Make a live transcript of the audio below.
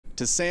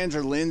To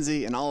Sandra,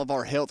 Lindsay, and all of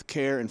our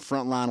healthcare and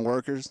frontline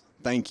workers,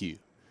 thank you.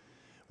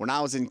 When I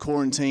was in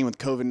quarantine with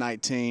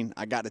COVID-19,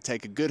 I got to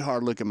take a good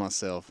hard look at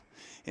myself.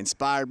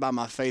 Inspired by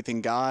my faith in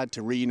God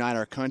to reunite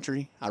our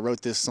country, I wrote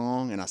this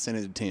song and I sent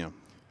it to Tim.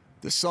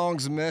 This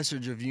song's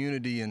message of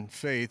unity and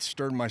faith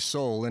stirred my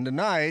soul, and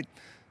tonight,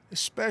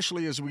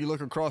 especially as we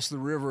look across the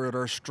river at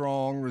our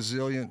strong,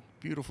 resilient,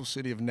 beautiful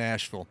city of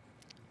Nashville,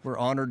 we're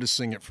honored to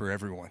sing it for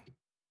everyone.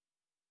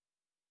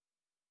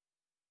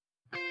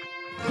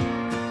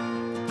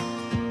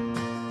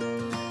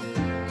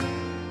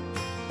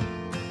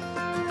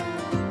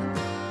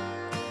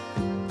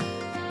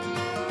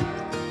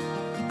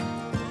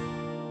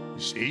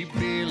 See,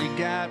 Billy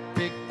got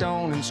picked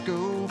on in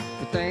school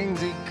for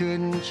things he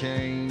couldn't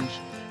change.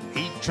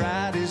 He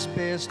tried his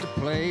best to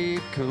play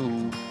it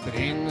cool, but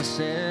in the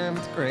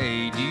 7th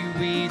grade, you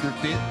either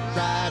fit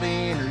right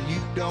in or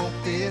you don't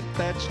fit.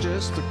 That's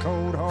just the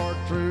cold, hard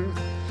truth.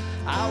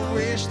 I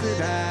wish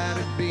that I'd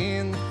have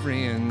been the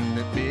friend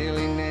that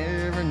Billy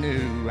never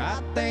knew. I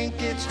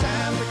think it's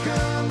time to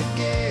come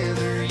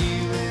together.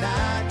 You and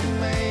I can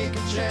make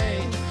a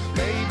change.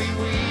 Maybe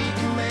we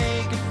can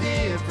make a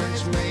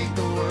difference, make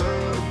the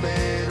world a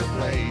better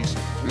place.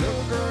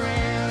 Look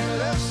around and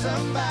love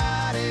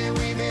somebody.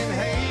 We've been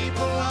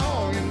hateful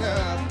long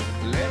enough.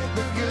 Let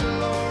the good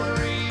Lord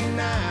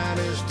reunite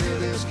us to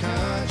this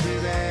country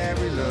that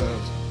we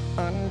love.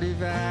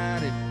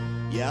 Undivided.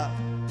 Yeah.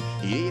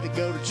 You either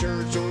go to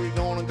church or you're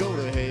gonna go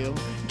to hell.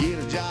 Get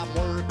a job,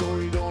 work,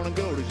 or you're gonna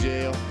go to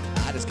jail.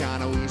 I just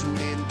kinda wish we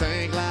didn't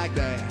think like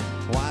that.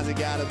 Why's it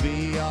gotta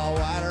be all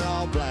white or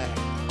all black?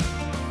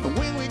 But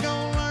when we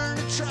gonna learn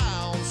to try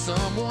on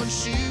someone's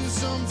shoes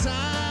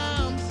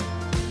sometimes?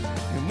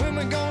 And when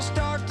we gonna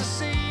start to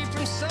see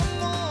from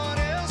someone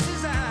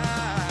else's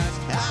eyes?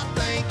 I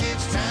think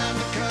it's time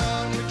to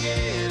come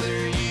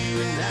together.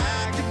 You and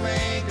I can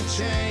make a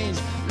change.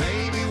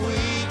 Maybe we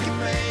can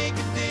make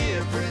a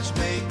difference,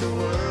 make the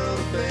world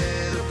a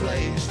better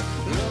place.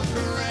 Look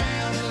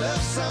around and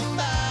love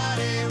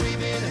somebody. We've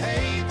been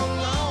hateful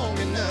long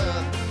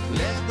enough.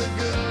 Let the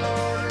good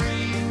Lord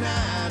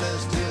reunite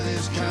us to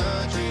this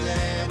country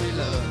that we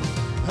love.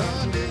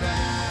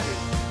 Undivided.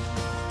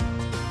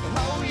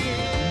 Oh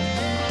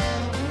yeah.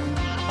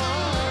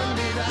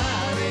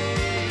 Undivided.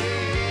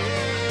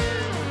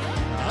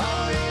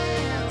 Oh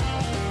yeah.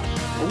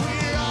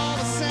 We're all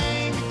the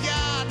same to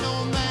God, no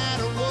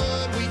matter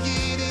what we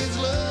get is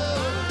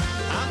love.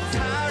 I'm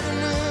tired of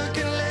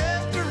looking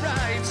left or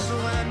right, so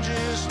I'm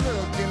just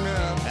looking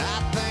up. I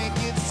think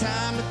it's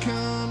time to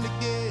come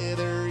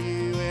together.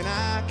 You and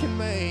I can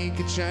make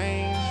a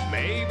change.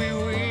 Maybe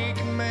we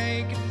can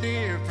make a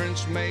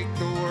difference, make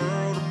the